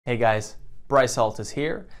Hey guys, Bryce Altus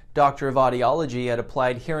here, Doctor of Audiology at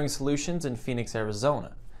Applied Hearing Solutions in Phoenix,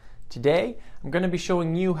 Arizona. Today, I'm going to be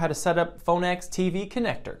showing you how to set up Phonak's TV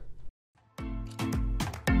connector.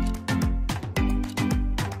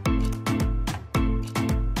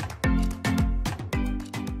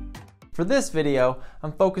 For this video,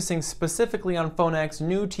 I'm focusing specifically on Phonak's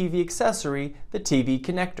new TV accessory, the TV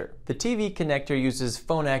connector. The TV connector uses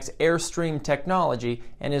Phonak's Airstream technology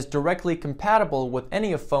and is directly compatible with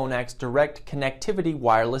any of Phonak's direct connectivity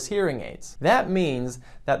wireless hearing aids. That means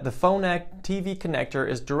that the Phonak TV connector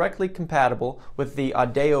is directly compatible with the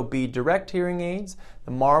Audiology direct hearing aids,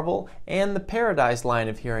 the Marvel, and the Paradise line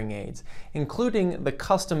of hearing aids, including the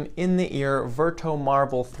custom in-the-ear Virto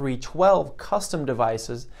Marvel 312 custom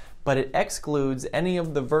devices, but it excludes any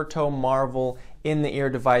of the Virto Marvel in-the-ear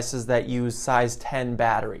devices that use size 10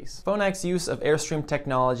 batteries. Phonak's use of Airstream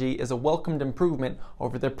technology is a welcomed improvement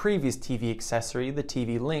over the previous TV accessory, the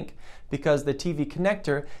TV Link, because the TV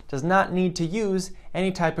connector does not need to use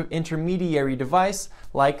any type of intermediary device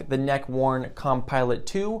like the neck-worn ComPilot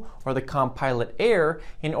 2 or the ComPilot Air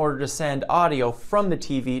in order to send audio from the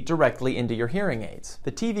TV directly into your hearing aids.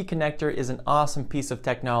 The TV connector is an awesome piece of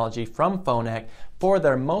technology from Phonak for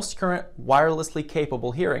their most current wirelessly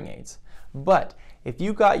capable hearing aids. But if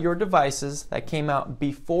you got your devices that came out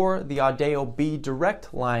before the Audiology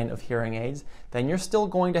Direct line of hearing aids, then you're still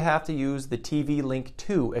going to have to use the TV Link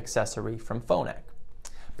 2 accessory from Phonak.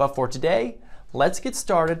 But for today, let's get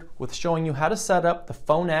started with showing you how to set up the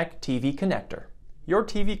Phonak TV connector. Your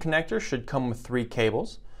TV connector should come with 3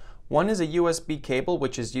 cables. One is a USB cable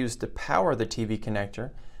which is used to power the TV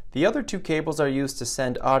connector. The other 2 cables are used to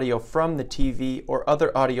send audio from the TV or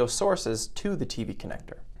other audio sources to the TV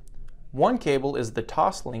connector. One cable is the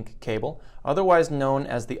Toslink cable, otherwise known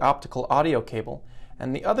as the optical audio cable,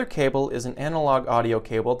 and the other cable is an analog audio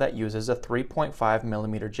cable that uses a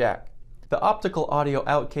 3.5mm jack. The optical audio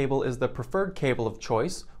out cable is the preferred cable of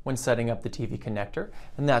choice when setting up the TV connector,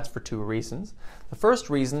 and that's for 2 reasons. The first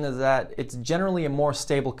reason is that it's generally a more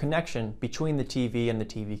stable connection between the TV and the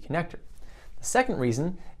TV connector. The second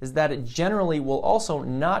reason is that it generally will also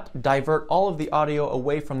not divert all of the audio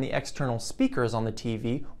away from the external speakers on the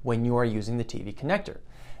TV when you are using the TV connector.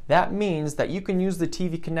 That means that you can use the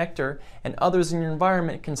TV connector and others in your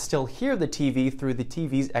environment can still hear the TV through the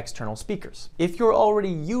TV's external speakers. If you're already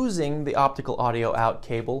using the optical audio out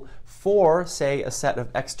cable for, say, a set of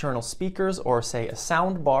external speakers or, say, a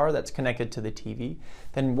sound bar that's connected to the TV,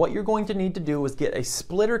 then what you're going to need to do is get a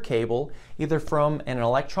splitter cable either from an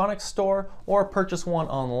electronics store or purchase one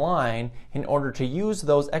online in order to use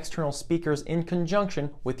those external speakers in conjunction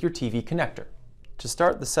with your TV connector. To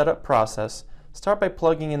start the setup process, start by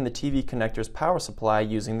plugging in the TV connector's power supply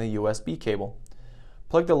using the USB cable.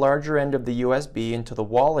 Plug the larger end of the USB into the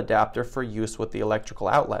wall adapter for use with the electrical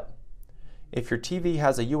outlet. If your TV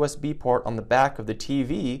has a USB port on the back of the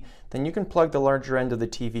TV, then you can plug the larger end of the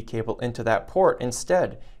TV cable into that port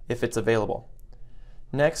instead, if it's available.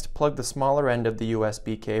 Next, plug the smaller end of the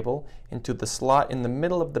USB cable into the slot in the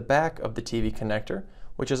middle of the back of the TV connector,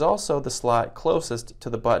 which is also the slot closest to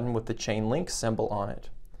the button with the chain link symbol on it.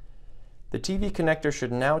 The TV connector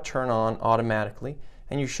should now turn on automatically,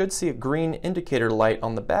 and you should see a green indicator light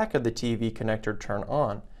on the back of the TV connector turn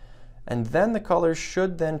on. And then the colors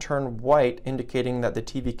should then turn white, indicating that the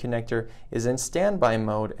TV connector is in standby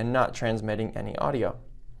mode and not transmitting any audio.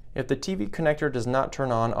 If the TV connector does not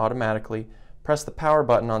turn on automatically, press the power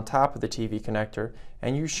button on top of the TV connector,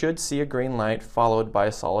 and you should see a green light followed by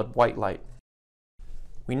a solid white light.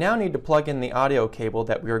 We now need to plug in the audio cable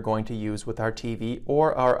that we are going to use with our TV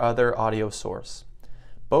or our other audio source.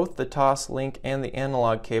 Both the Toslink and the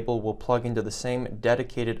analog cable will plug into the same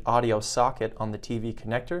dedicated audio socket on the TV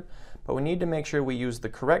connector, but we need to make sure we use the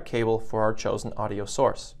correct cable for our chosen audio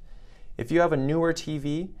source. If you have a newer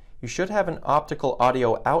TV, you should have an optical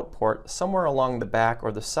audio out port somewhere along the back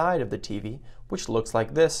or the side of the TV, which looks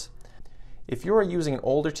like this. If you are using an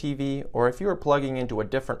older TV, or if you are plugging into a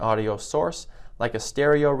different audio source, like a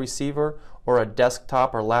stereo receiver or a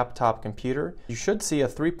desktop or laptop computer, you should see a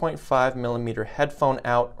 3.5mm headphone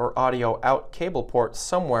out or audio out cable port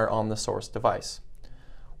somewhere on the source device.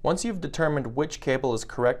 Once you've determined which cable is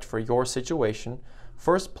correct for your situation,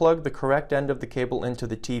 first plug the correct end of the cable into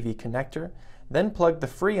the TV connector, then plug the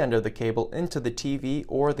free end of the cable into the TV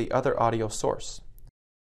or the other audio source.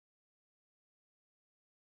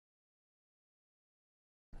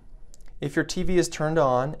 If your TV is turned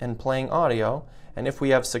on and playing audio, and if we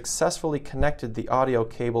have successfully connected the audio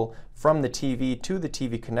cable from the TV to the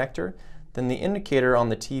TV connector, then the indicator on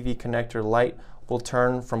the TV connector light will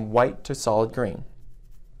turn from white to solid green.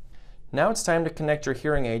 Now it's time to connect your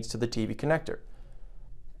hearing aids to the TV connector.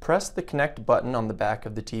 Press the Connect button on the back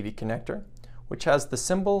of the TV connector, which has the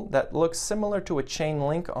symbol that looks similar to a chain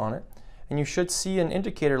link on it, and you should see an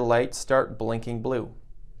indicator light start blinking blue.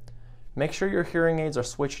 Make sure your hearing aids are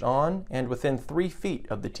switched on and within 3 feet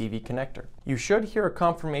of the TV connector. You should hear a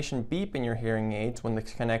confirmation beep in your hearing aids when the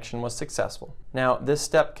connection was successful. Now, this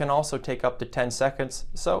step can also take up to 10 seconds,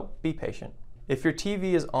 so be patient. If your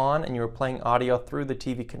TV is on and you are playing audio through the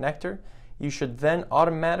TV connector, you should then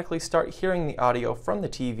automatically start hearing the audio from the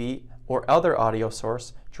TV or other audio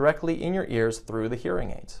source directly in your ears through the hearing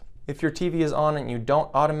aids. If your TV is on and you don't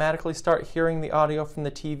automatically start hearing the audio from the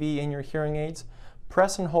TV in your hearing aids,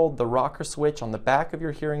 press and hold the rocker switch on the back of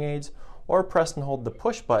your hearing aids, or press and hold the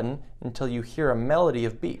push button until you hear a melody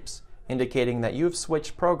of beeps, indicating that you've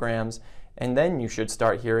switched programs, and then you should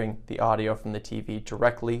start hearing the audio from the TV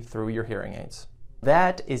directly through your hearing aids.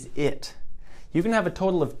 That is it. You can have a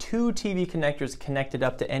total of 2 TV connectors connected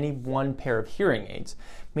up to any one pair of hearing aids,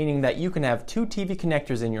 meaning that you can have 2 TV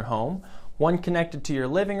connectors in your home, one connected to your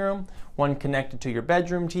living room, one connected to your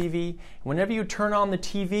bedroom TV. Whenever you turn on the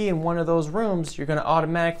TV in one of those rooms, you're going to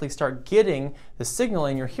automatically start getting the signal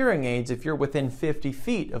in your hearing aids if you're within 50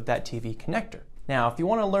 feet of that TV connector. Now, if you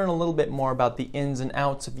want to learn a little bit more about the ins and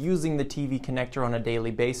outs of using the TV connector on a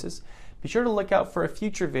daily basis, be sure to look out for a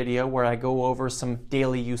future video where I go over some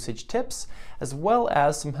daily usage tips, as well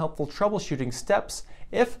as some helpful troubleshooting steps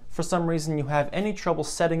if for some reason you have any trouble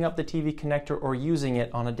setting up the TV connector or using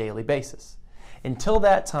it on a daily basis. Until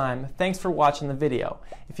that time, thanks for watching the video.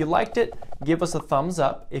 If you liked it, give us a thumbs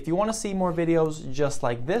up. If you want to see more videos just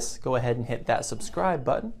like this, go ahead and hit that subscribe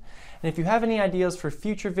button. And if you have any ideas for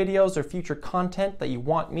future videos or future content that you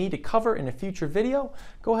want me to cover in a future video,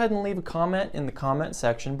 go ahead and leave a comment in the comment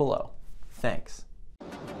section below. Thanks.